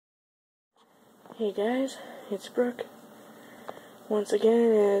Hey guys, it's Brooke. Once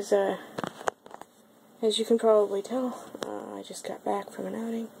again, as you can probably tell, I just got back from an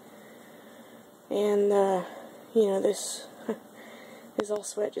outing, and this is all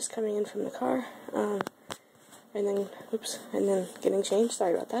sweat just coming in from the car, and then getting changed.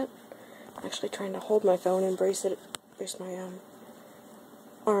 Sorry about that. I'm actually trying to hold my phone and brace my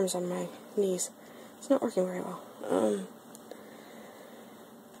arms on my knees. It's not working very well.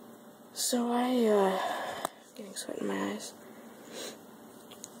 So getting sweat in my eyes.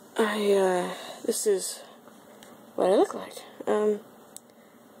 This is what I look like.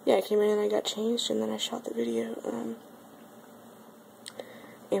 Yeah, I came in and I got changed, and then I shot the video.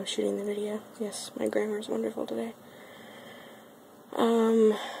 I'm shooting the video. Yes, my grammar is wonderful today.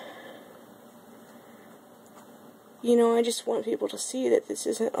 I just want people to see that this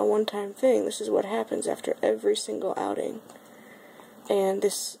isn't a one-time thing. This is what happens after every single outing. And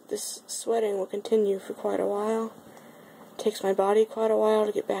this sweating will continue for quite a while. It takes my body quite a while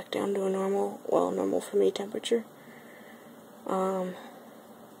to get back down to a normal for me temperature.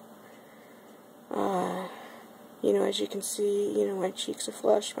 As you can see, my cheeks are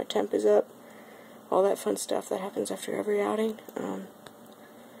flushed, my temp is up, all that fun stuff that happens after every outing.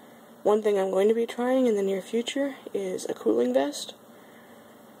 One thing I'm going to be trying in the near future is a cooling vest.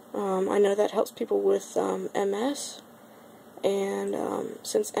 I know that helps people with MS. And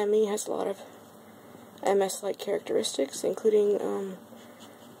since ME has a lot of MS-like characteristics, including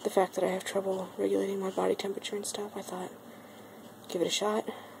the fact that I have trouble regulating my body temperature and stuff, I thought, give it a shot.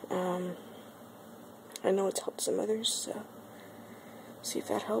 I know it's helped some others, so see if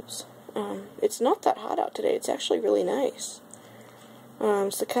that helps. It's not that hot out today. It's actually really nice.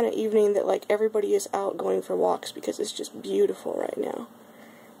 It's the kind of evening that everybody is out going for walks because it's just beautiful right now.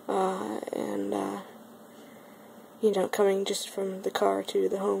 Coming just from the car to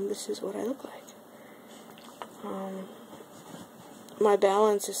the home, this is what I look like. My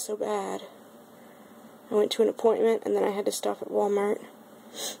balance is so bad. I went to an appointment, and then I had to stop at Walmart.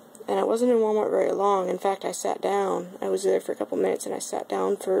 And I wasn't in Walmart very long. In fact, I sat down. I was there for a couple minutes, and I sat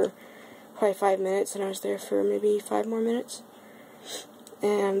down for probably 5 minutes, and I was there for maybe 5 more minutes.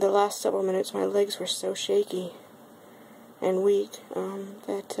 And the last several minutes, my legs were so shaky and weak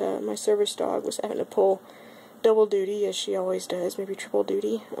that my service dog was having to pull double duty, as she always does, maybe triple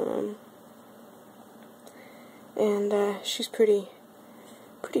duty. She's pretty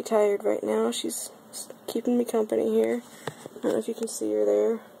tired right now. She's keeping me company here. I don't know if you can see her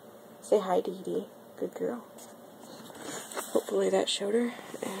there. Say hi, Dee Dee. Good girl. Hopefully that showed her.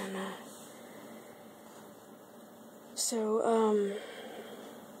 And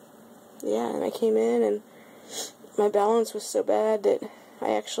yeah, and I came in, and my balance was so bad that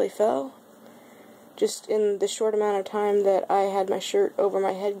I actually fell. Just in the short amount of time that I had my shirt over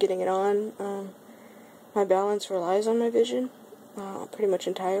my head getting it on, my balance relies on my vision, pretty much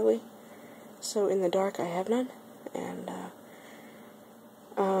entirely. So in the dark I have none, and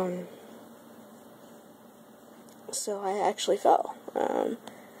so I actually fell.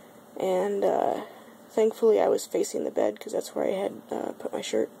 Thankfully I was facing the bed because that's where I had put my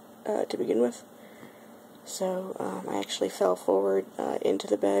shirt to begin with. So I actually fell forward into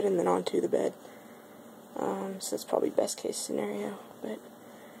the bed and then onto the bed. So that's probably best case scenario, but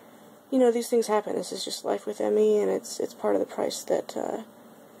these things happen. This is just life with ME, and it's part of the price that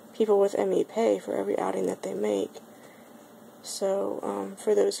people with ME pay for every outing that they make. So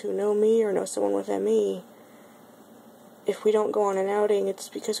for those who know me or know someone with ME, if we don't go on an outing, it's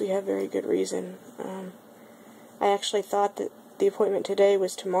because we have very good reason. I actually thought that the appointment today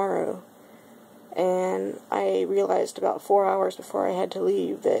was tomorrow, and I realized about 4 hours before I had to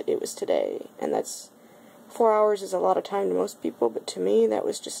leave that it was today, and 4 hours is a lot of time to most people, but to me that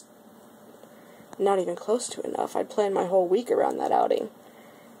was just not even close to enough. I'd planned my whole week around that outing,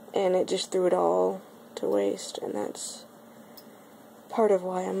 and it just threw it all to waste, and that's part of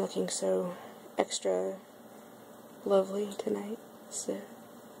why I'm looking so extra lovely tonight. So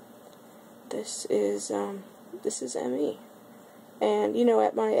this is ME. And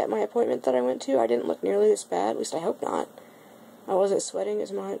at my appointment that I went to, I didn't look nearly this bad. At least I hope not. I wasn't sweating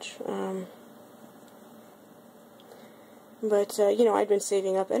as much. But I'd been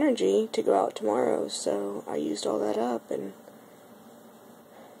saving up energy to go out tomorrow, so I used all that up, and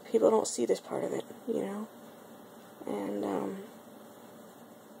people don't see this part of it, and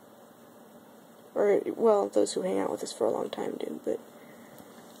those who hang out with us for a long time do, but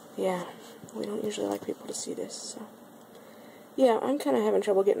yeah, we don't usually like people to see this, so yeah, I'm kind of having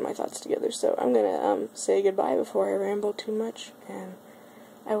trouble getting my thoughts together, so I'm gonna say goodbye before I ramble too much, and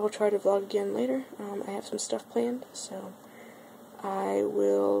I will try to vlog again later. I have some stuff planned, so I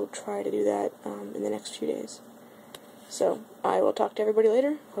will try to do that in the next few days. So, I will talk to everybody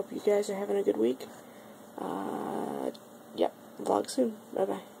later. Hope you guys are having a good week. Yep, vlog soon.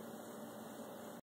 Bye-bye.